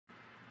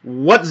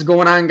What's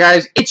going on,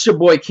 guys? It's your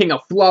boy King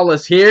of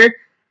Flawless here,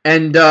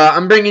 and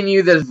I'm bringing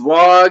you this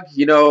vlog.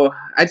 You know,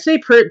 I'd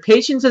say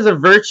patience is a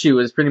virtue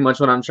is pretty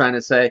much what I'm trying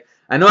to say.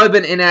 I know I've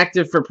been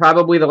inactive for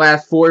probably the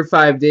last 4 or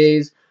 5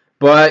 days,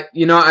 but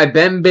you know, I've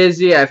been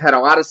busy. I've had a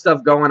lot of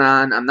stuff going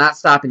on. I'm not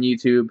stopping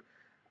YouTube.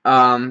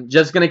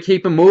 Just gonna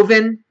keep it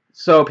moving.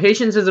 So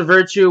patience is a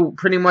virtue.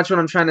 Pretty much what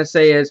I'm trying to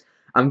say is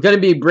I'm gonna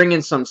be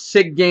bringing some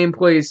sick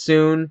gameplays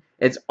soon.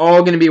 It's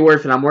all gonna be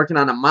worth it. I'm working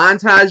on a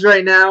montage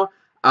right now.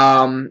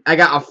 I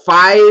got a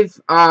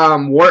 5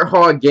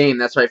 Warthog game.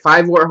 That's right,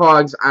 5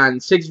 Warthogs on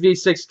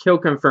 6v6 kill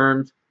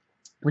confirmed.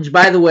 Which,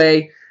 by the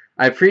way,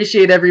 I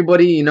appreciate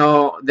everybody, you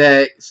know,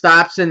 that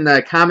stops in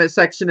the comment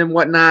section and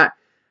whatnot.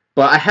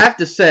 But I have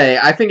to say,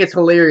 I think it's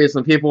hilarious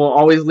when people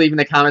always leave in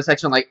the comment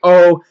section like,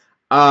 oh,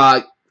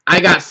 I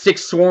got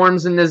 6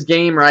 swarms in this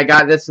game, or I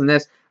got this and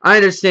this. I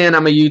understand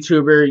I'm a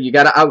YouTuber. You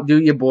gotta outdo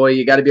your boy.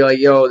 You gotta be like,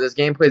 yo, this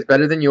gameplay is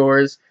better than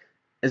yours.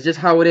 It's just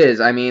how it is.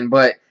 I mean,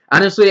 but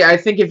honestly, I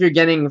think if you're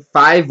getting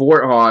 5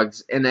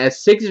 Warthogs in a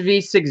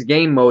 6v6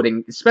 game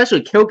moding,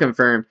 especially kill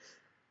confirmed,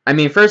 I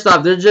mean, first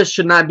off, there just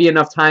should not be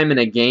enough time in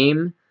a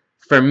game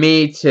for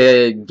me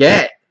to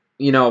get,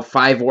 you know,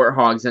 5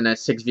 Warthogs in a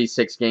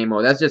 6v6 game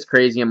mode. That's just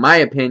crazy, in my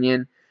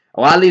opinion.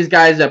 A lot of these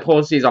guys that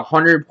post these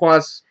 100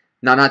 plus,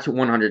 no, not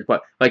 100,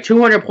 but like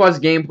 200 plus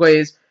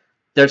gameplays,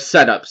 they're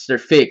setups. They're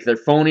fake. They're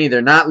phony.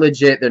 They're not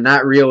legit. They're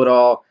not real at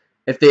all.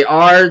 If they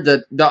are,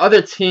 the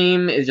other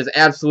team is just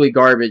absolutely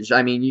garbage.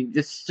 I mean,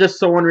 it's just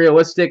so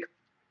unrealistic.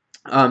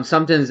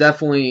 Something's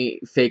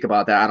definitely fake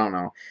about that. I don't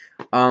know.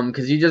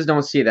 Because you just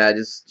don't see that.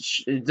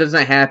 It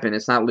doesn't happen.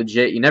 It's not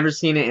legit. You never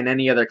seen it in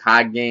any other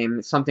COD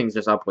game. Something's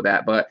just up with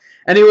that. But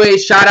anyway,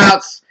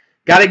 shoutouts.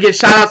 Gotta give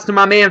shoutouts to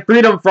my man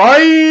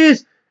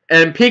FreedumFries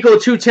and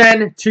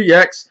Pico210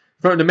 I,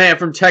 from the man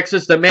from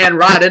Texas, the man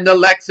riding the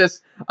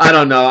Lexus. I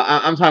don't know.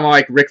 I'm talking about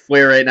like Ric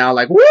Flair right now.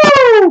 Like,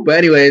 woo! But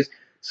anyways.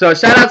 So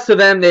shoutouts to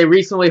them. They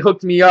recently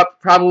hooked me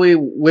up, probably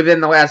within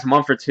the last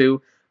month or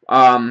two.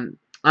 On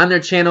their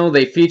channel,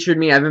 they featured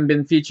me. I haven't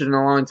been featured in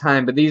a long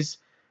time, but these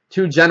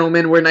 2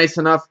 gentlemen were nice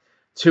enough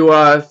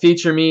to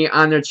feature me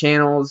on their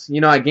channels. You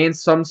know, I gained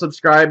some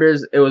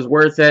subscribers. It was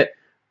worth it.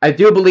 I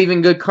do believe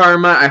in good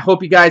karma. I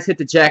hope you guys hit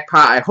the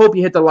jackpot. I hope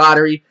you hit the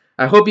lottery.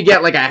 I hope you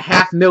get like a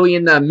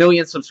 500,000 to 1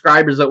 million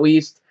subscribers at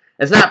least.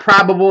 It's not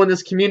probable in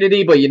this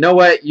community, but you know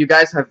what? You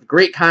guys have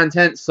great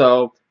content,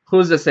 so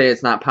who's to say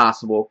it's not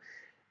possible?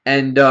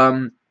 And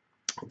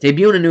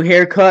debuting a new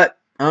haircut.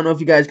 I don't know if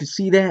you guys could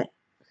see that.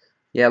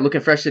 Yeah,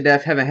 looking fresh to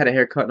death. Haven't had a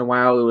haircut in a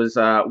while. It was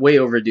way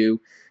overdue.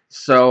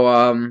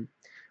 So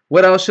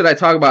what else should I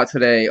talk about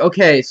today?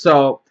 Okay,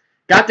 so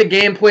got the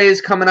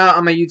gameplays coming out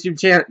on my YouTube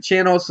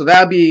channel, so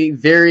that'll be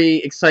very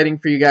exciting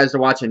for you guys to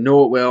watch. I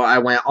know it will. I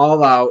went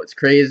all out. It's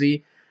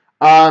crazy.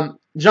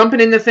 Jumping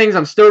into things,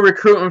 I'm still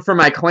recruiting for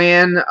my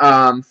clan,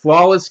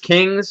 Flawless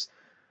Kings.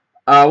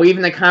 Leave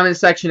in the comment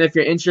section if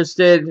you're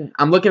interested.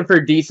 I'm looking for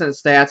decent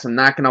stats, I'm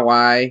not going to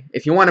lie.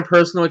 If you want a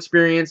personal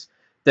experience,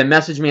 then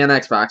message me on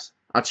Xbox.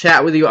 I'll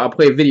chat with you, I'll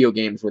play video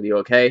games with you,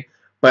 okay?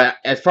 But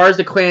as far as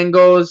the clan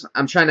goes,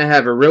 I'm trying to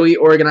have a really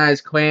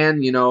organized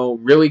clan, you know,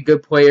 really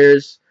good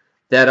players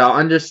that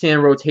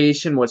understand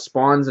rotation with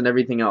spawns and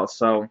everything else.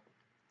 So,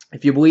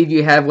 if you believe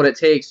you have what it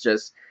takes,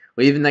 just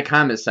leave in the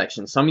comment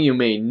section. Some of you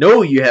may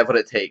know you have what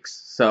it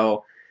takes.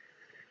 So,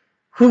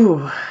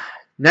 whew.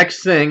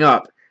 Next thing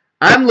up.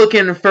 I'm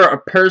looking for a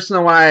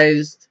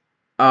personalized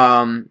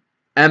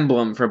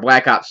emblem for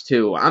Black Ops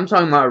 2. I'm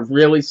talking about a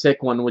really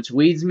sick one, which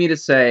leads me to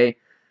say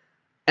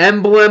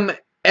Emblem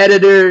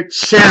Editor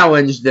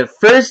Challenge, the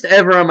first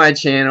ever on my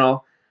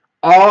channel.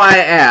 All I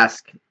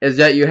ask is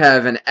that you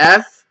have an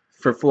F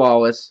for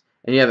Flawless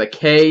and you have a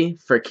K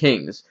for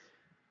Kings.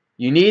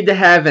 You need to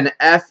have an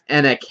F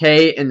and a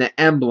K in the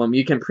emblem.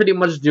 You can pretty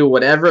much do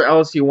whatever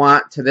else you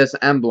want to this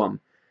emblem.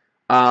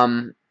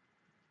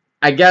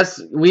 I guess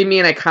leave me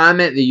in a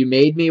comment that you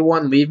made me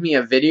one. Leave me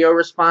a video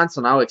response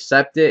and I'll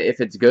accept it if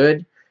it's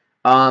good.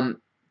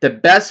 The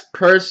best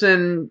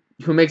person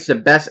who makes the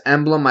best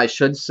emblem, I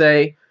should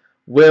say,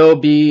 will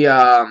be...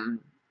 I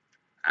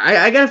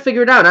gotta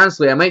figure it out,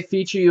 honestly. I might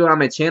feature you on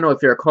my channel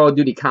if you're a Call of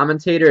Duty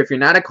commentator. If you're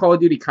not a Call of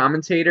Duty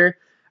commentator,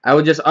 I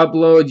would just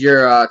upload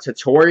your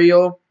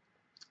tutorial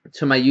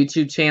to my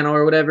YouTube channel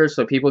or whatever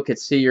so people could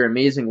see your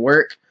amazing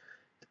work.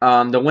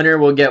 The winner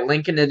will get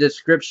link in the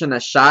description, a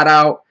shout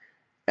out.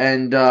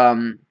 And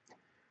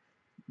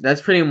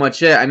that's pretty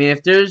much it. I mean,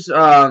 if there's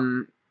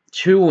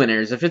 2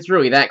 winners, if it's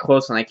really that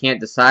close and I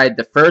can't decide,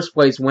 the first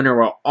place winner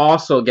will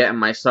also get in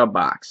my sub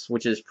box,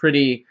 which is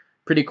pretty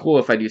cool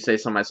if I do say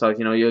so myself.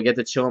 You know, you'll get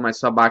to chill in my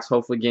sub box,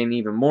 hopefully gain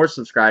even more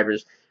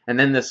subscribers. And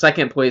then the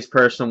second place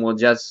person will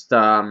just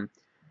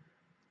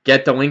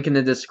get the link in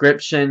the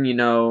description. You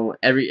know,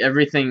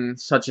 everything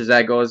such as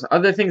that goes.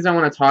 Other things I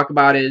want to talk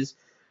about is,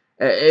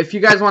 if you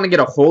guys want to get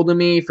a hold of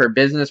me for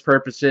business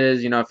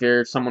purposes, you know, if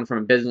you're someone from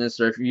a business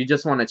or if you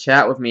just want to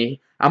chat with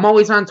me, I'm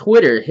always on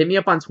Twitter. Hit me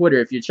up on Twitter.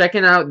 If you're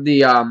checking out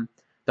the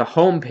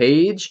home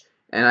page,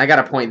 and I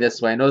got to point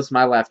this way. I know this is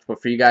my left, but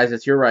for you guys,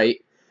 it's your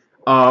right.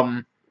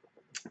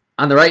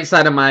 On the right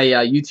side of my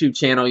YouTube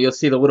channel, you'll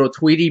see the little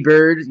Tweety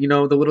bird, you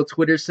know, the little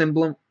Twitter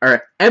symbol,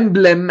 or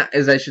emblem,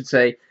 as I should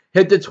say.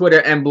 Hit the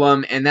Twitter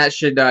emblem, and that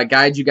should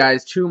guide you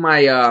guys to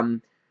my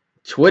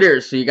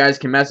Twitter, so you guys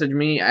can message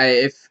me.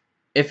 If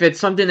it's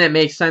something that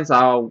makes sense,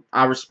 I'll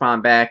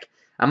respond back.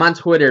 I'm on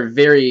Twitter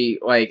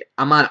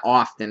I'm on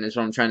often, is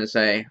what I'm trying to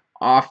say.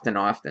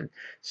 Often.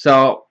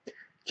 So,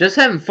 just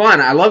having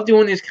fun. I love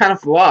doing these kind of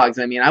vlogs.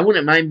 I mean, I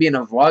wouldn't mind being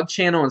a vlog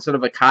channel instead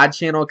of a COD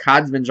channel.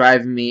 COD's been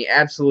driving me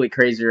absolutely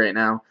crazy right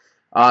now.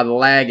 The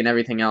lag and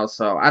everything else.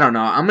 So, I don't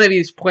know. I'm going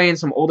to be playing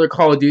some older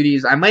Call of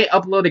Duties. I might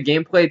upload a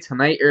gameplay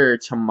tonight or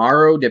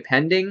tomorrow,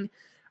 depending.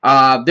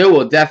 There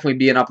will definitely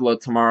be an upload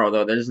tomorrow,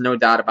 though. There's no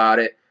doubt about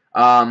it.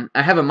 I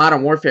have a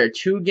Modern Warfare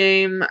 2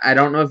 game. I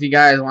don't know if you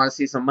guys want to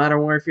see some Modern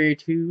Warfare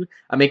 2.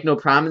 I make no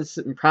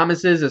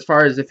promises as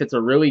far as if it's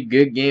a really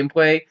good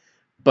gameplay.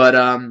 But,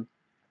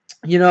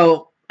 you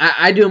know,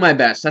 I do my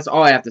best. That's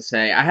all I have to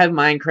say. I have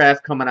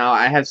Minecraft coming out.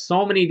 I have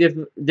so many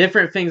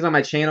different things on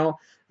my channel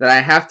that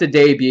I have to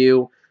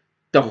debut.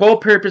 The whole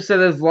purpose of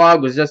this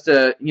vlog was just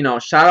to, you know,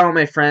 shout out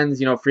my friends,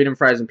 you know,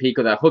 FreedumFries and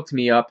Pico that hooked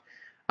me up.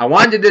 I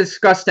wanted to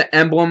discuss the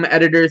Emblem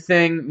editor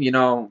thing, you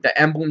know, the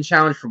Emblem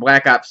challenge for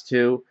Black Ops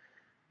 2.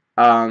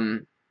 I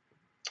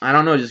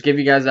don't know, just give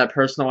you guys that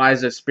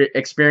personalized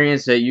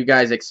experience that you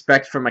guys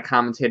expect from a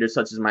commentator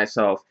such as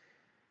myself.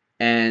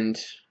 And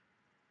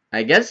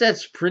I guess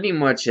that's pretty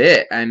much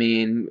it. I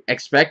mean,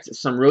 expect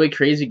some really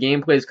crazy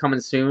gameplays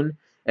coming soon.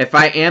 If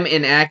I am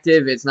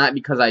inactive, it's not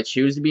because I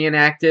choose to be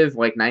inactive,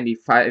 like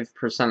 95%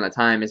 of the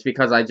time. It's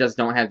because I just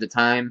don't have the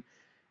time.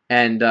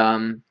 And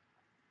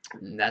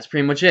that's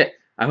pretty much it.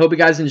 I hope you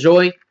guys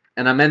enjoy,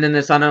 and I'm ending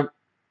this on a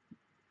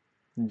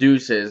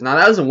deuces. Now,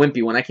 that was a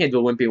wimpy one. I can't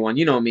do a wimpy one.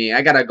 You know me.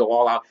 I gotta go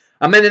all out.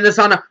 I'm ending this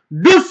on a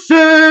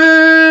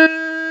deuces!